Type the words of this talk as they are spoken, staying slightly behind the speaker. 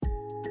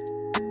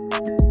Hi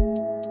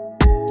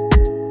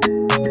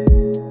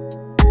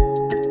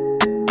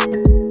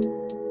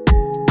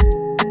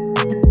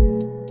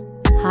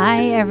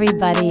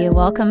everybody,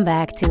 welcome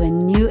back to a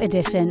new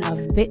edition of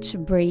Bitch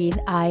Breathe.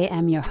 I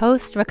am your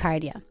host,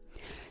 Ricardia.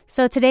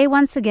 So today,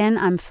 once again,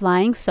 I'm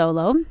flying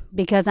solo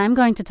because I'm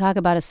going to talk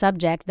about a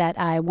subject that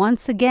I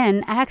once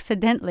again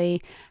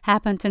accidentally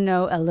happen to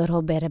know a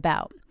little bit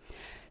about.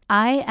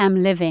 I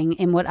am living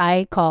in what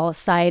I call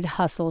side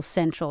hustle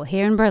central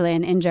here in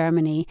Berlin, in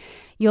Germany.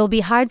 You'll be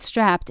hard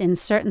strapped in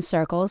certain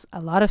circles,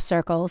 a lot of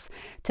circles,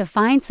 to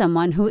find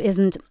someone who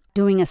isn't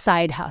doing a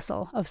side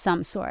hustle of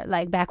some sort.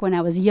 Like back when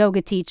I was a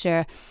yoga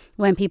teacher,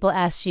 when people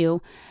asked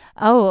you,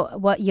 oh,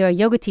 what you're a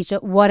yoga teacher,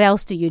 what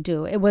else do you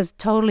do? It was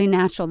totally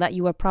natural that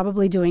you were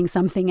probably doing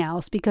something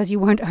else because you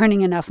weren't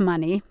earning enough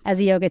money as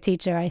a yoga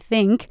teacher, I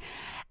think.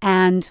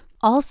 And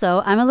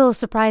also, I'm a little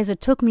surprised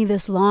it took me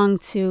this long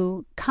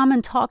to come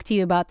and talk to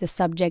you about this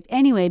subject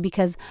anyway,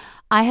 because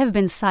I have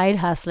been side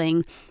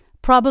hustling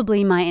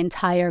probably my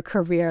entire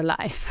career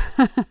life.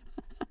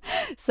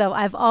 So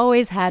I've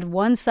always had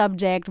one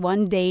subject,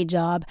 one day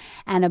job,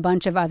 and a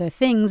bunch of other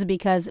things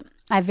because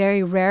I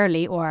very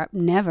rarely, or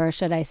never,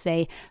 should I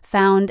say,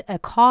 found a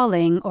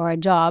calling or a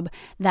job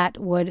that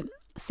would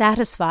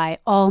satisfy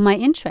all my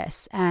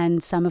interests.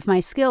 And some of my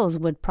skills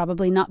would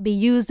probably not be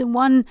used in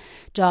one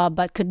job,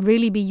 but could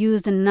really be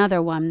used in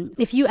another one.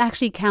 If you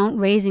actually count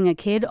raising a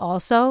kid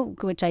also,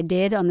 which I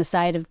did on the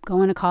side of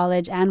going to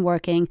college and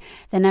working,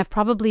 then I've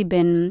probably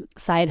been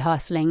side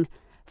hustling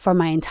for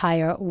my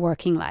entire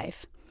working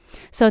life.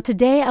 So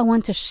today I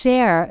want to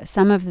share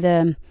some of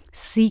the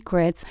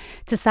secrets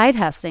to side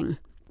hustling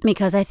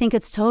because I think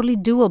it's totally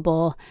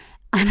doable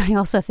and I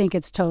also think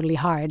it's totally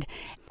hard.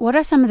 What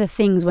are some of the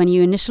things when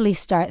you initially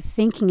start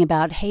thinking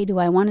about, hey, do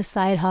I want to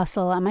side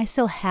hustle? Am I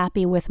still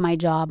happy with my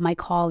job, my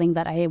calling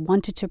that I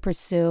wanted to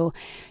pursue?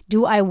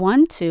 Do I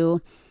want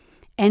to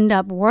end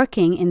up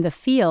working in the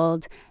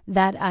field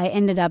that I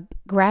ended up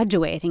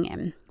graduating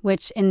in?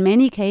 Which in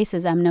many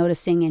cases I'm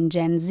noticing in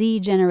Gen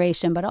Z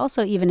generation, but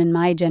also even in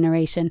my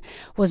generation,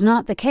 was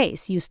not the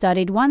case. You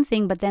studied one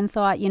thing, but then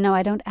thought,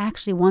 I don't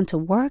actually want to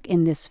work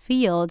in this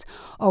field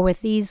or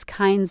with these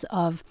kinds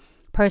of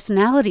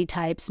personality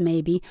types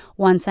maybe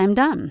once I'm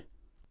done.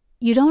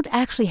 You don't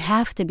actually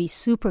have to be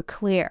super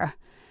clear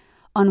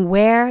on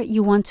where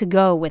you want to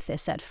go with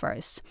this at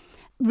first.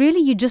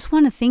 Really, you just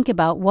want to think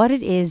about what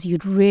it is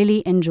you'd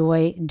really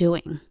enjoy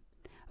doing.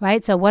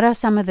 Right? So what are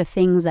some of the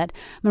things that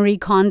Marie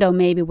Kondo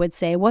maybe would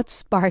say, what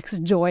sparks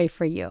joy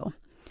for you?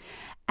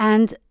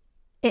 And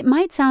it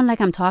might sound like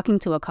I'm talking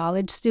to a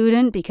college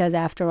student because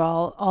after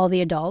all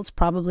the adults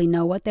probably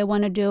know what they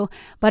want to do,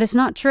 but it's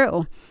not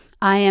true.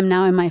 I am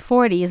now in my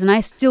 40s and I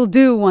still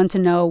do want to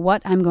know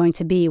what I'm going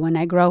to be when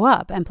I grow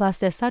up. And plus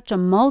there's such a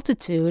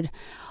multitude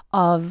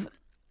of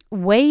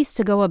ways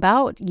to go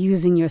about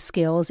using your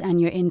skills and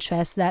your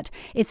interests that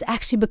it's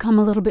actually become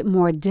a little bit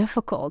more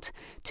difficult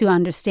to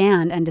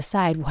understand and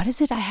decide what is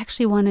it I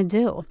actually want to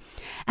do.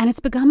 And it's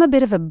become a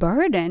bit of a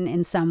burden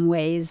in some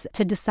ways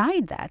to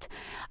decide that.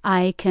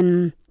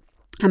 I'm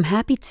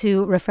happy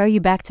to refer you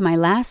back to my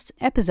last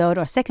episode,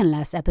 or second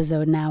last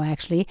episode now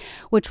actually,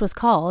 which was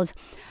called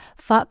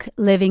Fuck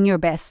Living Your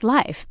Best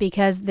Life,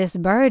 because this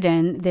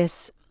burden,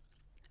 this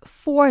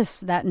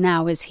force that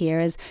now is here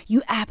is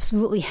you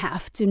absolutely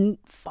have to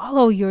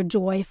follow your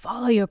joy,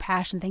 follow your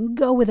passion thing,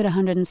 go with it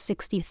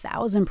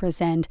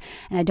 160,000%. And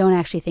I don't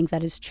actually think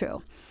that is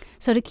true.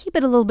 So to keep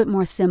it a little bit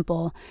more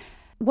simple,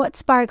 what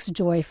sparks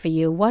joy for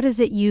you? What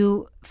is it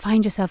you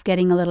find yourself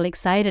getting a little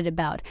excited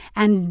about?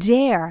 And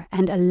dare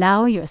and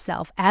allow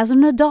yourself as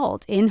an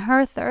adult in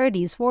her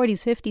 30s,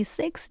 40s, 50s,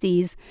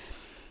 60s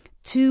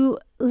to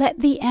let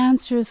the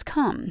answers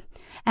come.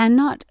 And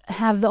not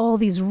have all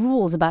these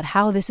rules about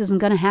how this isn't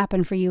going to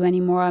happen for you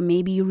anymore. Or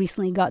maybe you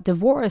recently got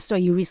divorced or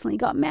you recently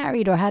got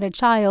married or had a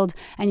child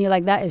and you're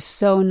like, that is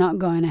so not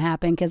going to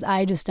happen because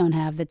I just don't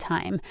have the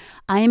time.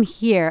 I am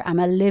here. I'm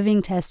a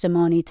living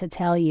testimony to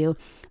tell you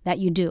that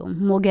you do.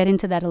 We'll get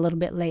into that a little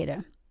bit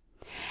later.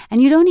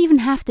 And you don't even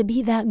have to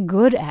be that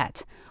good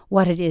at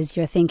what it is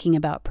you're thinking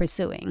about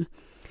pursuing.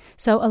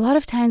 So a lot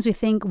of times we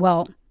think,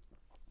 well,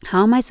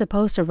 how am I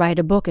supposed to write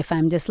a book if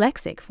I'm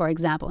dyslexic, for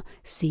example?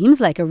 Seems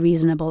like a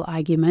reasonable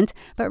argument,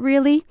 but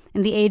really,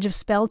 in the age of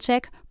spell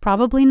check,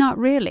 probably not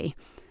really.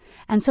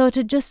 And so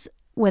to just,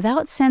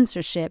 without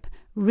censorship,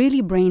 really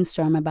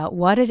brainstorm about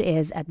what it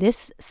is at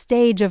this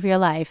stage of your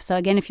life. So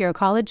again, if you're a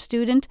college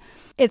student,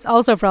 it's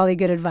also probably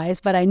good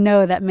advice, but I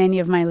know that many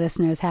of my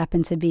listeners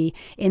happen to be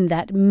in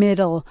that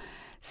middle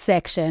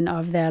section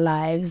of their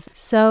lives.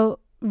 So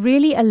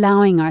really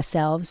allowing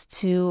ourselves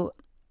to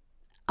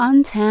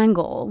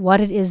untangle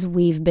what it is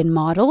we've been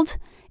modeled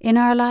in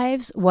our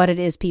lives, what it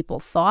is people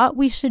thought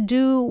we should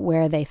do,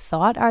 where they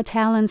thought our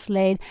talents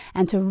laid,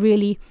 and to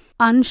really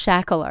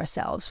unshackle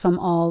ourselves from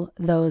all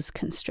those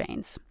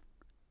constraints.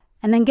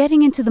 And then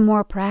getting into the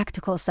more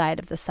practical side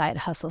of the side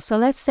hustle. So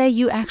let's say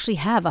you actually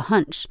have a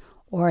hunch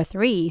or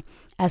three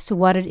as to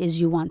what it is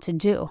you want to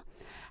do.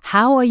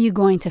 How are you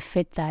going to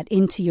fit that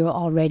into your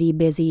already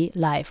busy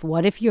life?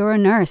 What if you're a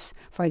nurse,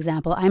 for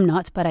example? I'm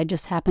not, but I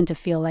just happen to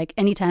feel like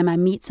anytime I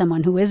meet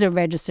someone who is a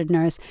registered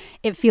nurse,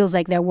 it feels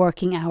like their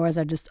working hours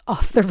are just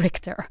off the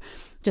Richter.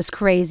 Just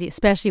crazy,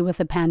 especially with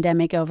the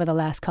pandemic over the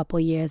last couple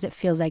of years. It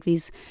feels like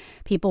these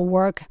people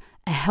work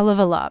a hell of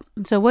a lot.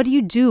 So what do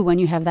you do when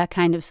you have that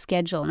kind of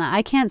schedule? Now,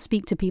 I can't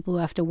speak to people who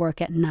have to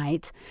work at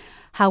night.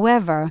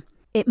 However,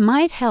 it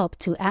might help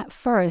to, at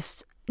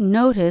first,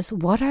 notice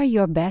what are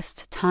your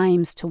best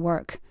times to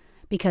work,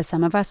 because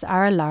some of us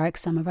are a lark,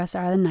 some of us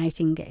are the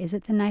nightingale. Is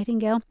it the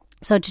nightingale?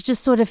 So to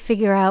just sort of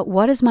figure out,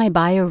 what is my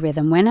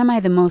biorhythm? When am I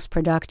the most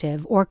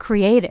productive or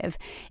creative?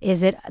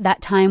 Is it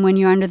that time when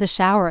you're under the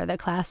shower? The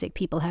classic,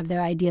 people have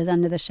their ideas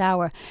under the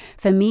shower.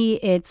 For me,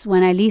 it's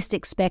when I least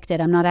expect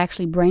it. I'm not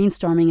actually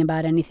brainstorming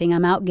about anything.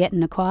 I'm out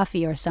getting a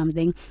coffee or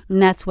something,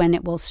 and that's when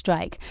it will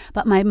strike.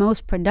 But my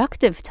most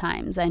productive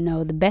times, I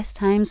know the best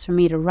times for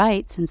me to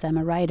write, since I'm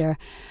a writer,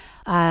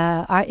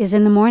 is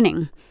in the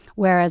morning.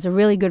 Whereas a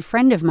really good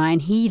friend of mine,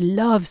 he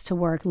loves to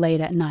work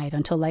late at night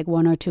until like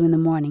 1 or 2 in the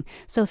morning.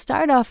 So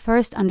start off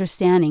first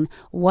understanding,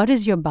 what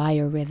is your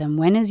biorhythm?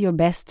 When is your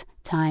best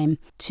time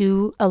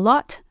to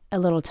allot a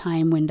little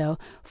time window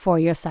for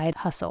your side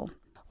hustle?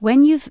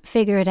 When you've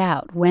figured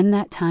out when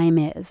that time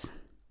is,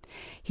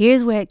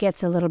 here's where it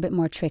gets a little bit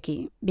more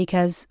tricky,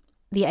 because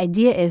the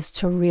idea is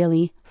to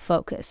really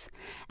focus.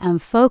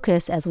 And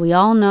focus, as we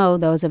all know,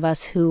 those of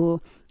us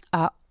who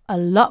are a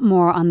lot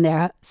more on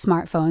their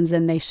smartphones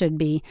than they should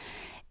be,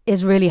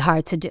 is really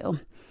hard to do.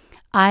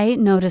 I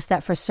notice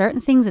that for certain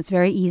things, it's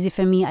very easy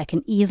for me. I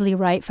can easily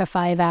write for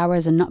 5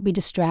 hours and not be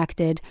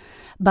distracted.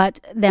 But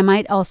there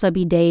might also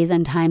be days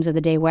and times of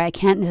the day where I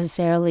can't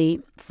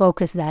necessarily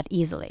focus that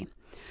easily.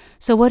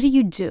 So what do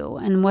you do?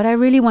 And what I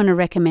really want to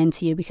recommend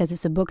to you, because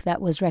it's a book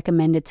that was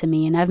recommended to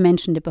me, and I've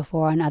mentioned it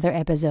before on other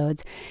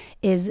episodes,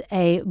 is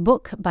a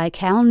book by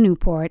Cal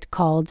Newport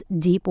called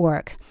Deep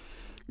Work.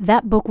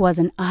 That book was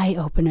an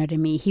eye-opener to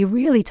me. He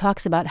really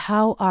talks about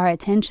how our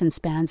attention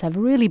spans have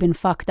really been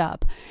fucked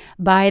up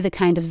by the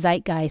kind of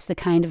zeitgeist, the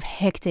kind of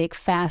hectic,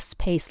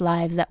 fast-paced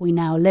lives that we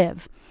now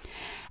live.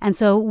 And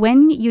so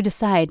when you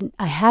decide,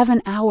 I have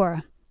an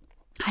hour,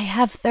 I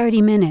have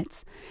 30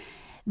 minutes,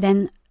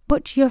 then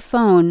put your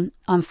phone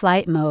on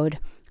flight mode,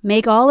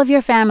 make all of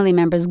your family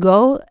members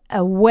go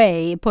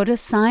away, put a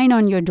sign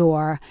on your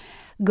door,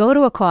 go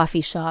to a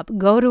coffee shop,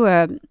 go to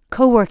a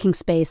co-working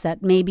space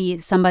that maybe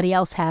somebody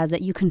else has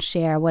that you can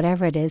share,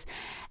 whatever it is,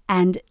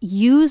 and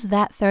use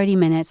that 30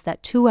 minutes,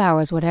 that 2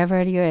 hours, whatever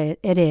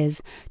it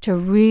is, to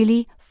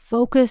really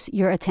focus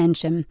your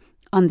attention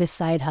on this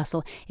side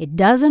hustle. It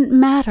doesn't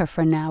matter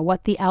for now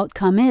what the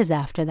outcome is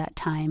after that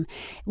time.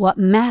 What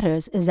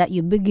matters is that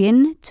you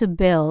begin to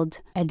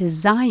build a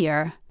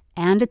desire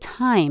and a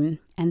time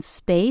and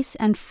space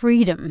and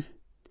freedom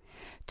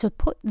to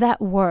put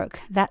that work,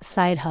 that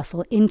side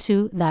hustle,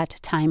 into that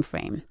time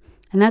frame.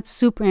 And that's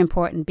super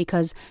important,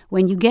 because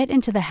when you get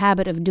into the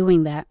habit of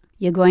doing that,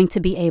 you're going to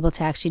be able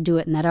to actually do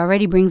it. And that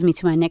already brings me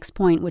to my next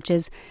point, which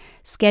is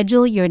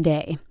schedule your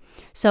day.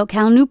 So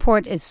Cal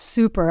Newport is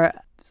super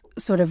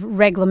sort of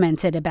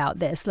reglemented about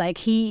this. Like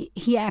he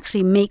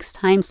actually makes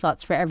time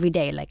slots for every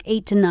day, like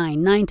 8 to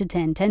 9, 9 to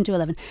 10, 10 to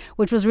 11,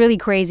 which was really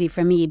crazy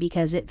for me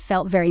because it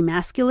felt very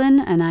masculine,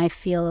 and I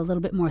feel a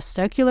little bit more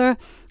circular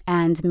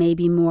and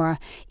maybe more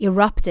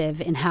eruptive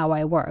in how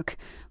I work,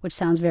 which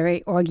sounds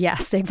very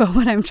orgiastic, but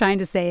what I'm trying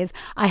to say is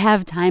I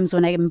have times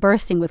when I am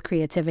bursting with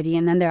creativity,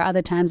 and then there are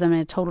other times I'm in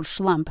a total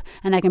slump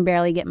and I can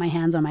barely get my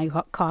hands on my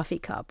coffee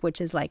cup,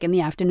 which is like in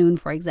the afternoon,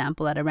 for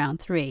example, at around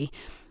 3.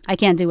 I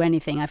can't do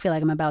anything. I feel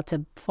like I'm about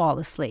to fall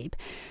asleep.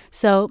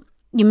 So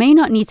you may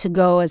not need to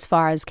go as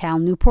far as Cal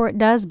Newport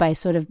does by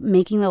sort of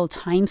making little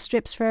time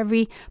strips for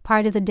every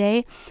part of the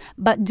day,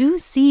 but do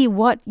see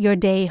what your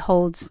day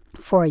holds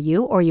for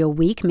you, or your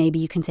week. Maybe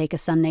you can take a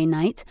Sunday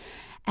night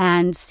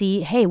and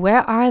see, hey,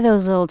 where are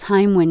those little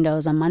time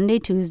windows on Monday,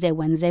 Tuesday,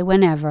 Wednesday,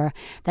 whenever,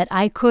 that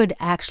I could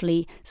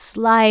actually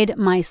slide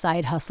my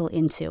side hustle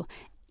into.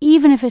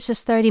 Even if it's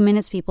just 30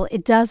 minutes, people,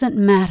 it doesn't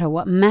matter.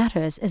 What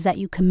matters is that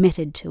you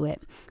committed to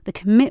it. The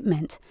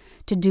commitment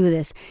to do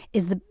this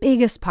is the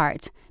biggest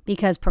part,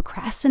 because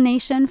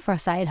procrastination for a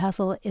side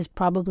hustle is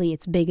probably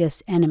its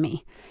biggest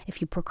enemy.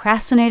 If you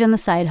procrastinate on the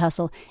side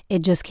hustle, it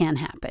just can't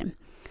happen.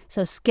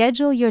 So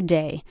schedule your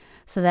day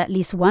so that at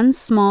least one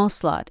small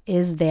slot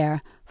is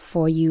there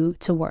for you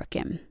to work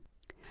in.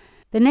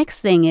 The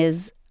next thing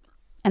is,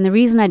 and the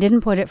reason I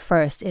didn't put it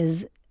first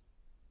is,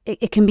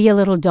 it can be a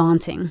little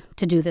daunting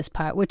to do this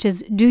part, which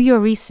is do your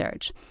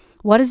research.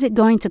 What is it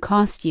going to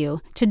cost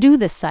you to do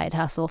this side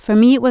hustle? For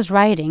me, it was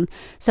writing,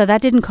 so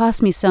that didn't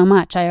cost me so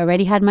much. I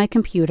already had my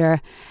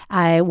computer.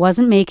 I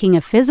wasn't making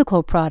a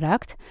physical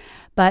product,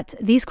 but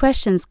these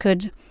questions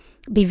could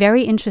be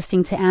very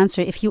interesting to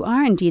answer if you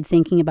are indeed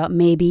thinking about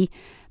maybe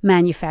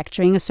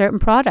manufacturing a certain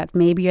product.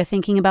 Maybe you're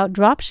thinking about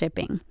drop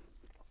shipping.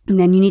 And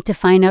then you need to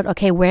find out,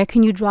 okay, where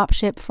can you drop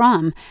ship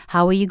from?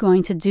 How are you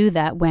going to do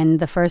that when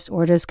the first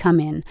orders come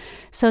in?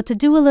 So to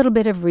do a little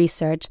bit of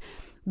research,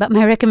 but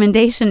my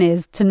recommendation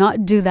is to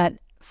not do that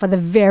for the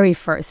very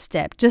first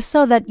step, just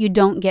so that you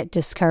don't get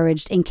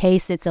discouraged in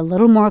case it's a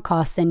little more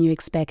cost than you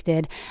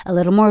expected, a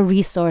little more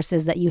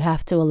resources that you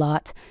have to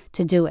allot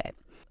to do it.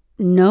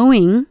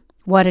 Knowing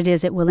what it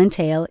is it will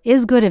entail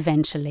is good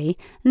eventually,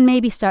 and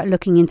maybe start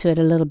looking into it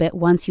a little bit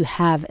once you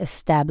have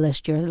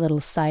established your little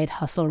side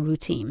hustle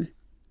routine.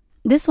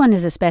 This one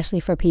is especially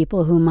for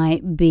people who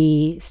might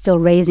be still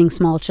raising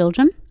small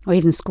children or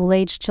even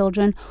school-aged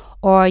children,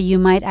 or you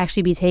might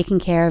actually be taking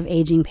care of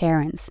aging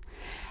parents.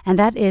 And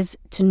that is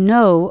to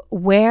know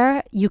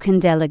where you can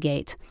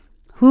delegate,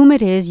 whom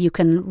it is you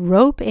can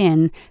rope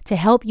in to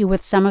help you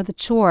with some of the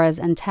chores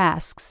and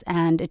tasks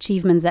and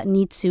achievements that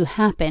need to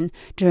happen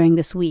during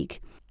this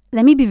week.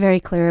 Let me be very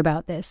clear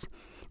about this.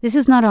 This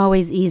is not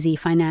always easy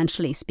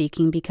financially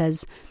speaking,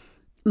 because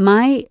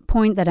my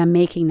point that I'm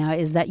making now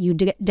is that you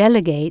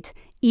delegate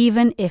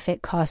even if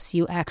it costs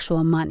you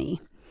actual money.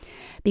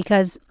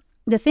 Because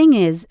the thing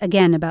is,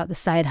 again, about the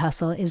side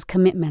hustle is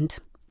commitment.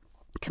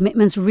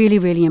 Commitment's really,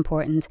 really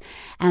important.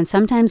 And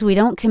sometimes we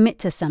don't commit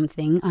to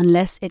something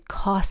unless it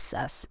costs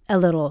us a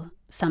little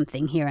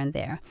something here and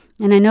there.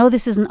 And I know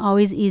this isn't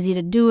always easy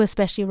to do,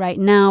 especially right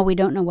now. We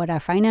don't know what our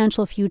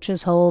financial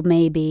futures hold,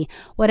 maybe,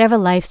 whatever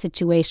life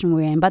situation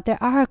we're in. But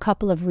there are a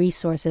couple of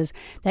resources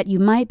that you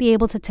might be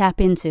able to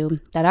tap into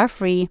that are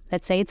free.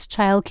 Let's say it's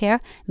childcare.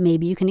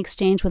 Maybe you can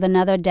exchange with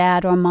another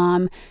dad or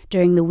mom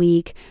during the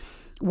week.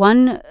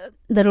 One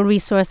little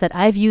resource that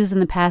I've used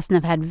in the past and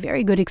I've had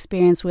very good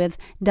experience with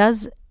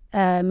does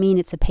mean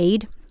it's a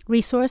paid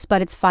resource,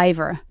 but it's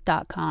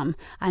Fiverr.com,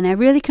 and I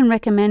really can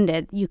recommend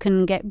it. You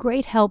can get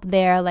great help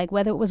there, like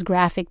whether it was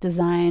graphic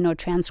design or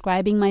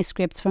transcribing my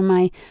scripts for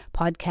my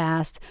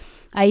podcast.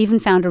 I even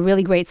found a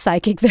really great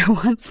psychic there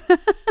once.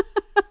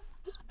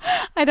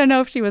 I don't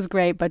know if she was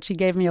great, but she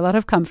gave me a lot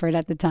of comfort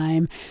at the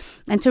time.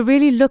 And to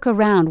really look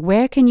around,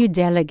 where can you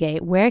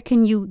delegate? Where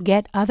can you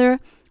get other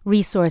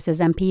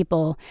resources and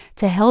people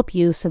to help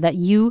you so that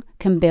you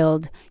can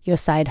build your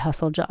side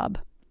hustle job?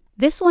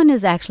 This one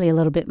is actually a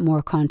little bit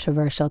more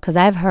controversial because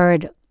I've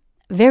heard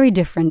very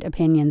different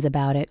opinions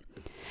about it.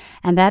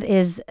 And that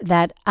is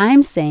that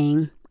I'm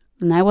saying,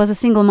 and I was a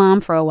single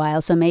mom for a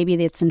while, so maybe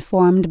it's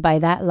informed by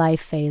that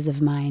life phase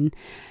of mine,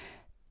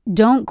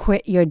 don't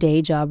quit your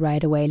day job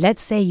right away.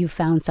 Let's say you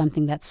found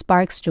something that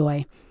sparks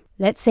joy.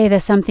 Let's say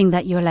there's something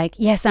that you're like,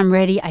 yes, I'm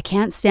ready. I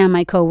can't stand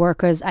my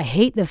coworkers. I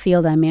hate the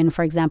field I'm in.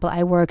 For example,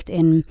 I worked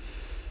in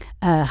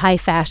high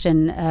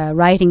fashion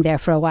writing there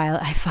for a while.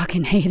 I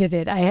fucking hated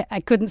it.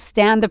 I couldn't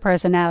stand the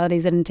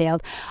personalities it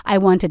entailed. I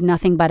wanted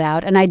nothing but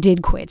out, and I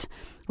did quit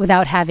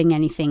without having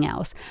anything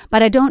else.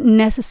 But I don't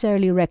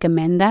necessarily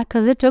recommend that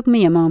because it took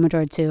me a moment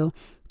or two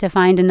to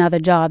find another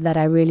job that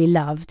I really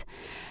loved.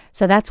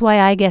 So that's why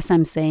I guess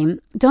I'm saying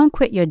don't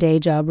quit your day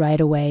job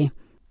right away.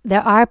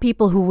 There are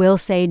people who will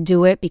say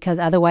do it because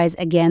otherwise,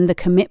 again, the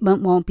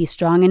commitment won't be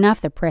strong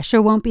enough, the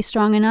pressure won't be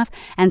strong enough,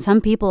 and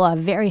some people are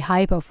very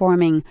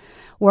high-performing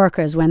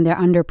workers when they're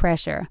under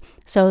pressure.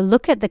 So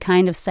look at the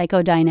kind of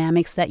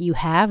psychodynamics that you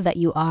have, that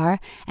you are,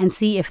 and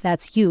see if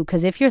that's you.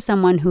 Because if you're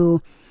someone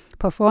who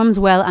performs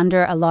well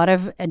under a lot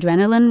of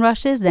adrenaline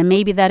rushes, then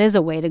maybe that is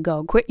a way to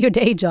go. Quit your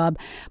day job.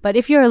 But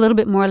if you're a little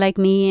bit more like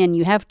me and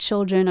you have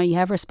children or you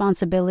have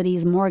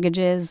responsibilities,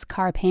 mortgages,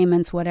 car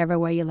payments, whatever,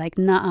 where you're like,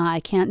 nah, I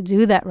can't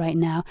do that right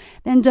now,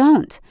 then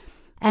don't.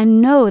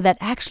 And know that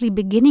actually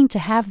beginning to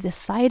have this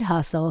side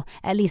hustle,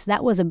 at least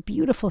that was a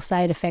beautiful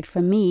side effect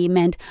for me,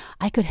 meant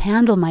I could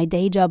handle my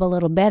day job a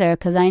little better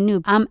because I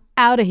knew I'm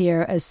out of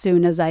here as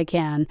soon as I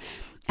can.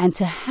 And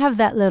to have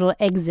that little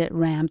exit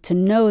ramp, to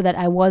know that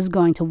I was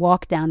going to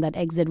walk down that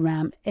exit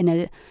ramp in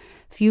a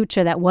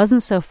future that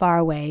wasn't so far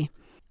away,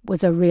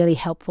 was a really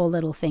helpful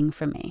little thing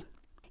for me.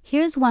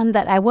 Here's one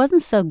that I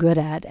wasn't so good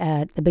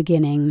at the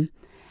beginning,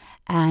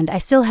 and I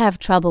still have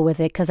trouble with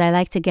it because I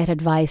like to get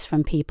advice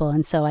from people,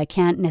 and so I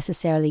can't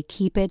necessarily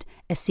keep it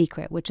a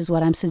secret, which is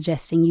what I'm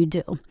suggesting you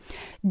do.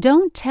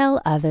 Don't tell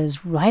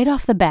others right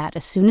off the bat,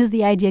 as soon as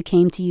the idea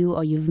came to you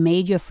or you've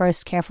made your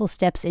first careful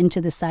steps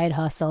into the side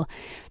hustle,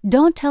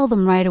 don't tell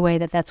them right away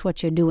that that's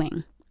what you're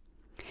doing.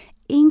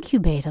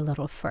 Incubate a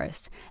little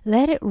first.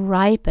 Let it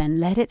ripen.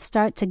 Let it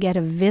start to get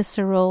a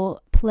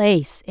visceral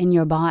place in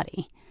your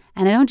body.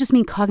 And I don't just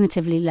mean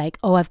cognitively like,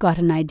 oh, I've got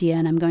an idea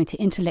and I'm going to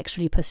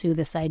intellectually pursue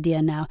this idea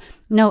now.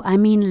 No, I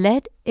mean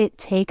let it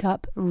take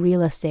up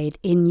real estate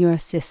in your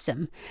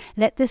system.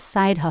 Let this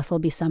side hustle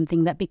be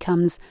something that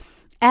becomes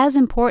as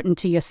important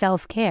to your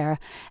self-care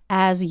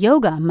as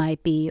yoga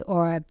might be,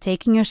 or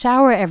taking your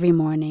shower every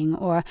morning,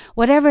 or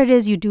whatever it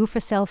is you do for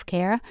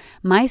self-care.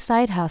 My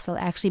side hustle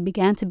actually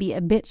began to be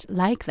a bit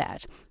like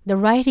that. The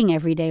writing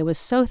every day was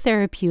so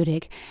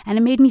therapeutic, and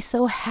it made me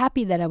so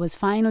happy that I was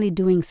finally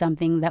doing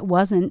something that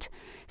wasn't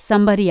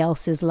somebody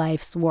else's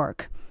life's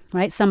work,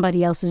 right?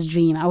 Somebody else's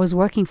dream. I was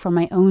working for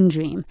my own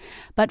dream.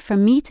 But for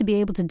me to be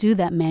able to do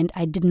that meant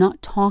I did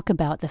not talk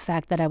about the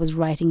fact that I was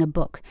writing a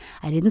book.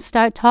 I didn't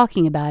start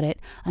talking about it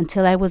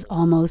until I was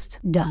almost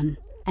done.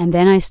 And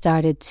then I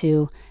started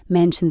to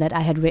mention that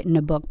I had written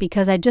a book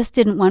because I just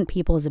didn't want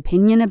people's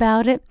opinion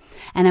about it.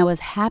 And I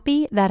was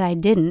happy that I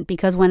didn't,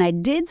 because when I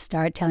did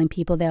start telling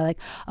people, they're like,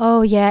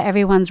 oh yeah,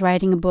 everyone's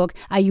writing a book.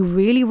 Are you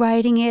really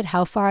writing it?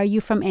 How far are you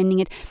from ending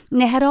it?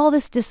 And they had all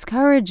this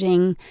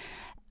discouraging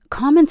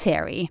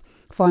commentary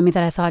for me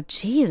that I thought,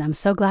 geez, I'm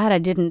so glad I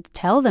didn't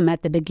tell them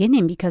at the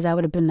beginning, because I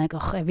would have been like,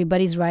 oh,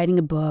 everybody's writing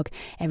a book.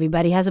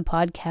 Everybody has a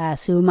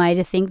podcast. Who am I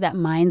to think that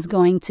mine's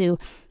going to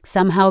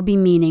somehow be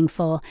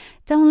meaningful?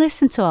 Don't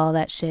listen to all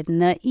that shit.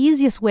 And the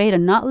easiest way to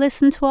not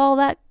listen to all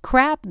that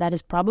crap that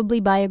is probably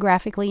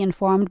biographically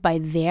informed by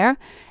their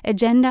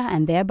agenda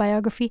and their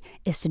biography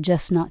is to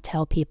just not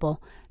tell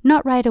people.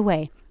 Not right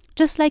away.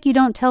 Just like you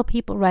don't tell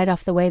people right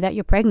off the way that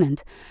you're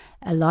pregnant.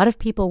 A lot of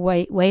people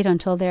wait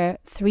until they're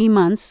 3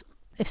 months.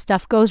 If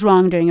stuff goes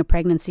wrong during a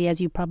pregnancy, as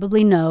you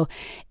probably know,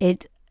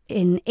 it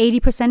in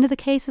 80% of the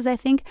cases, I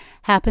think,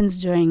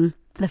 happens during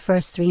the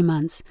first 3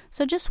 months.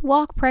 So just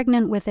walk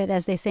pregnant with it,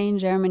 as they say in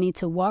Germany,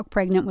 to walk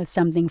pregnant with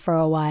something for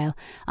a while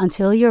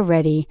until you're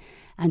ready,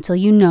 until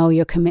you know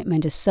your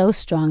commitment is so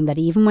strong that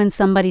even when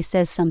somebody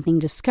says something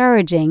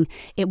discouraging,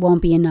 it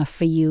won't be enough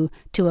for you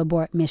to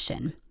abort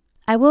mission.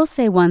 I will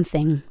say one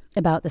thing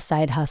about the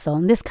side hustle,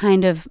 and this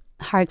kind of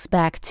harks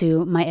back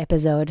to my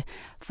episode,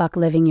 Fuck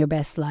Living Your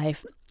Best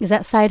Life, is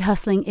that side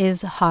hustling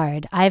is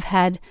hard. I've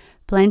had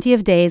plenty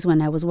of days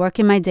when I was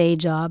working my day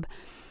job,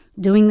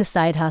 doing the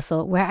side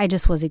hustle, where I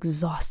just was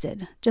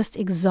exhausted, just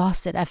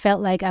exhausted. I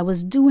felt like I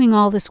was doing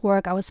all this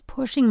work. I was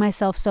pushing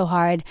myself so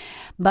hard,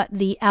 but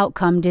the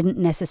outcome didn't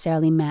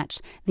necessarily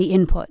match the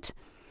input.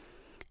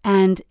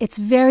 And it's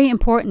very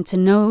important to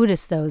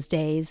notice those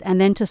days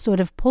and then to sort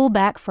of pull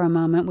back for a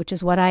moment, which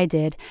is what I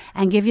did,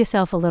 and give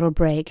yourself a little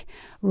break.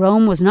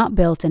 Rome was not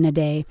built in a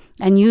day,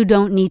 and you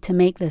don't need to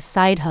make this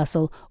side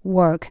hustle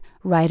work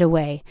right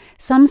away.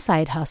 Some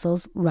side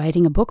hustles,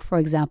 writing a book, for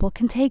example,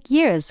 can take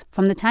years.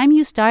 From the time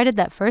you started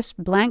that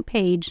first blank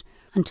page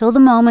until the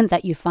moment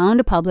that you found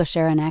a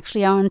publisher and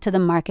actually are onto the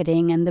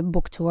marketing and the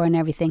book tour and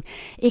everything,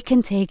 it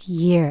can take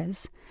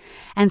years.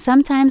 And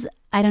sometimes,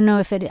 I don't know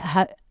if it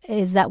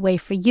is that way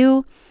for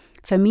you.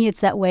 For me,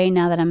 it's that way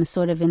now that I'm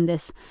sort of in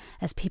this,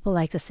 as people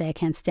like to say, I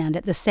can't stand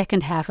it, the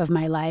second half of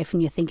my life,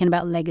 and you're thinking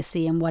about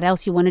legacy and what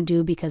else you want to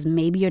do because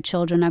maybe your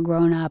children are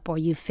grown up or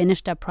you've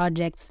finished up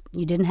projects.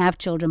 You didn't have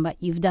children, but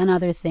you've done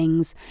other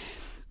things.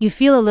 You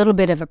feel a little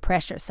bit of a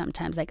pressure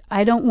sometimes, like,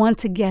 I don't want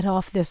to get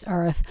off this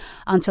earth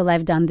until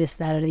I've done this,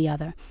 that, or the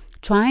other.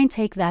 Try and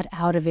take that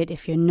out of it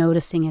if you're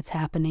noticing it's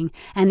happening.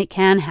 And it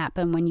can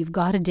happen when you've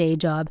got a day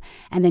job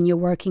and then you're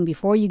working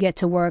before you get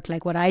to work,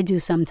 like what I do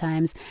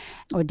sometimes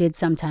or did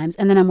sometimes.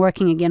 And then I'm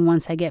working again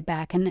once I get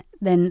back, and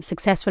then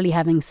successfully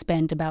having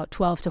spent about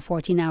 12 to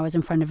 14 hours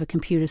in front of a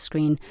computer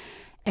screen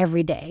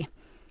every day.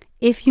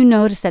 If you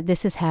notice that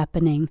this is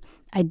happening,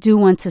 I do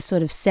want to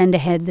sort of send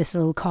ahead this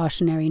little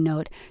cautionary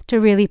note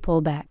to really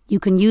pull back. You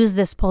can use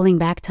this pulling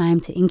back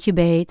time to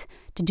incubate,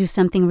 to do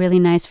something really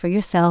nice for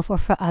yourself or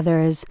for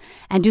others,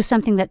 and do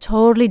something that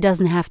totally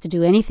doesn't have to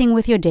do anything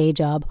with your day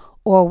job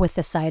or with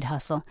the side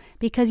hustle.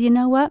 Because you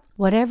know what?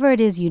 Whatever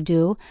it is you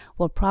do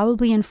will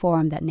probably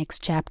inform that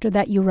next chapter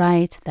that you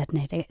write, that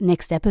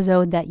next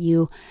episode that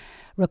you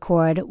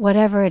record,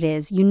 whatever it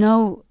is. You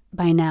know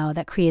by now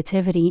that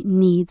creativity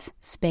needs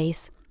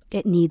space.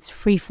 It needs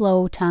free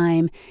flow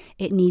time.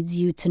 It needs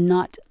you to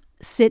not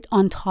sit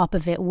on top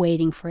of it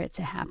waiting for it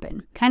to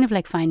happen. Kind of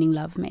like finding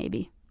love,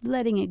 maybe.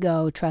 Letting it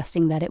go,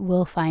 trusting that it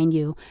will find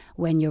you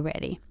when you're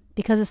ready.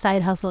 Because a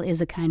side hustle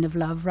is a kind of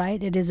love,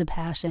 right? It is a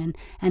passion,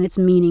 and it's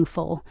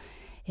meaningful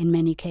in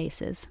many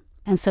cases.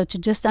 And so to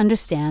just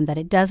understand that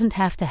it doesn't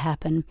have to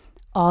happen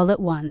all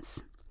at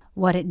once.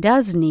 What it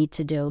does need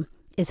to do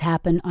is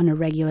happen on a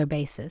regular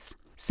basis.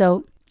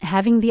 So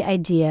having the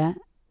idea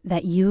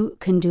that you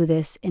can do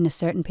this in a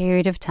certain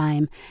period of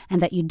time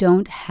and that you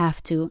don't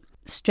have to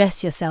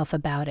stress yourself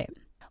about it.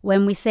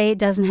 When we say it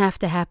doesn't have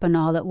to happen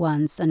all at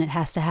once and it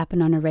has to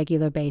happen on a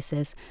regular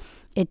basis,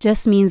 it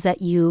just means that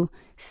you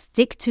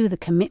stick to the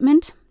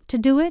commitment to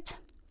do it,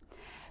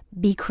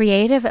 be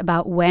creative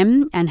about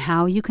when and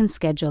how you can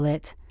schedule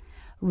it,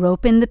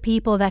 rope in the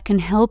people that can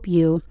help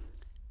you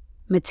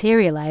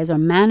materialize or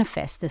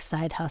manifest this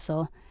side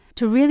hustle,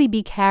 to really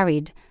be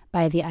carried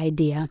by the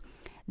idea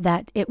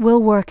that it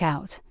will work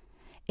out.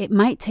 It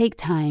might take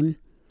time,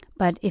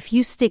 but if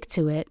you stick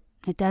to it,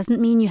 it doesn't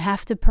mean you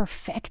have to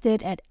perfect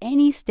it at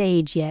any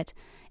stage yet.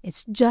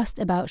 It's just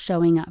about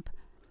showing up.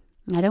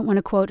 I don't want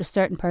to quote a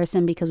certain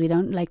person because we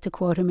don't like to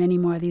quote him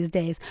anymore these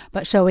days,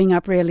 but showing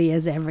up really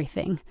is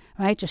everything,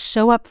 right? Just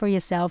show up for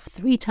yourself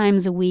 3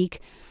 times a week,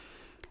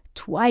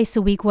 twice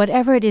a week,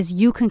 whatever it is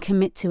you can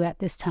commit to at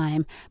this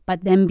time,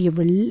 but then be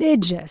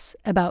religious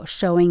about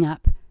showing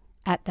up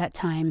at that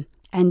time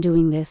and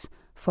doing this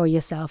for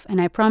yourself.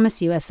 And I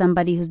promise you, as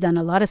somebody who's done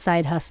a lot of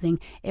side hustling,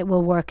 it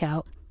will work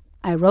out.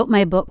 I wrote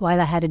my book while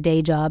I had a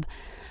day job.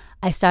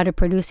 I started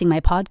producing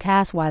my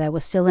podcast while I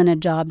was still in a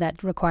job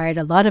that required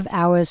a lot of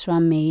hours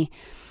from me.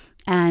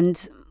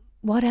 And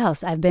what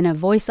else? I've been a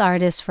voice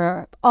artist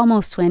for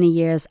almost 20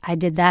 years. I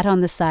did that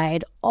on the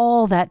side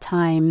all that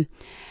time.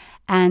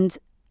 And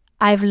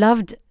I've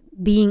loved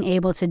being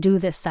able to do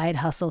this side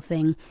hustle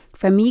thing.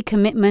 For me,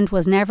 commitment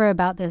was never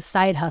about this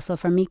side hustle.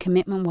 For me,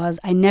 commitment was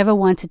I never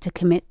wanted to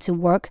commit to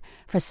work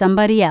for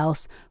somebody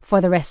else for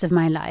the rest of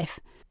my life.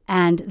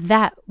 And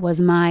that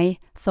was my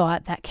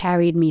thought that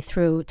carried me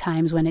through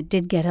times when it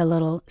did get a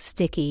little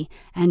sticky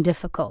and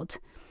difficult.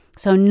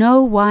 So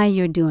know why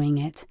you're doing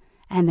it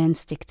and then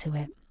stick to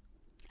it.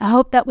 I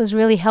hope that was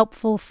really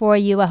helpful for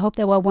you. I hope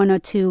there were 1 or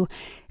 2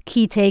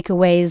 key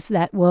takeaways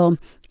that will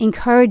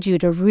encourage you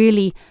to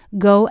really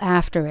go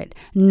after it,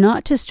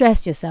 not to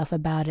stress yourself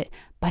about it,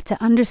 but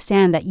to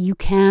understand that you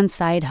can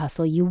side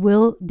hustle. You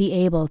will be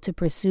able to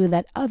pursue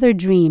that other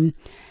dream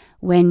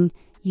when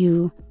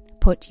you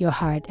put your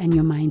heart and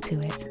your mind to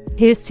it.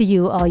 Here's to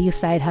you, all you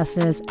side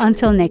hustlers.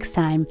 Until next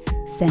time,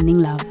 sending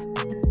love.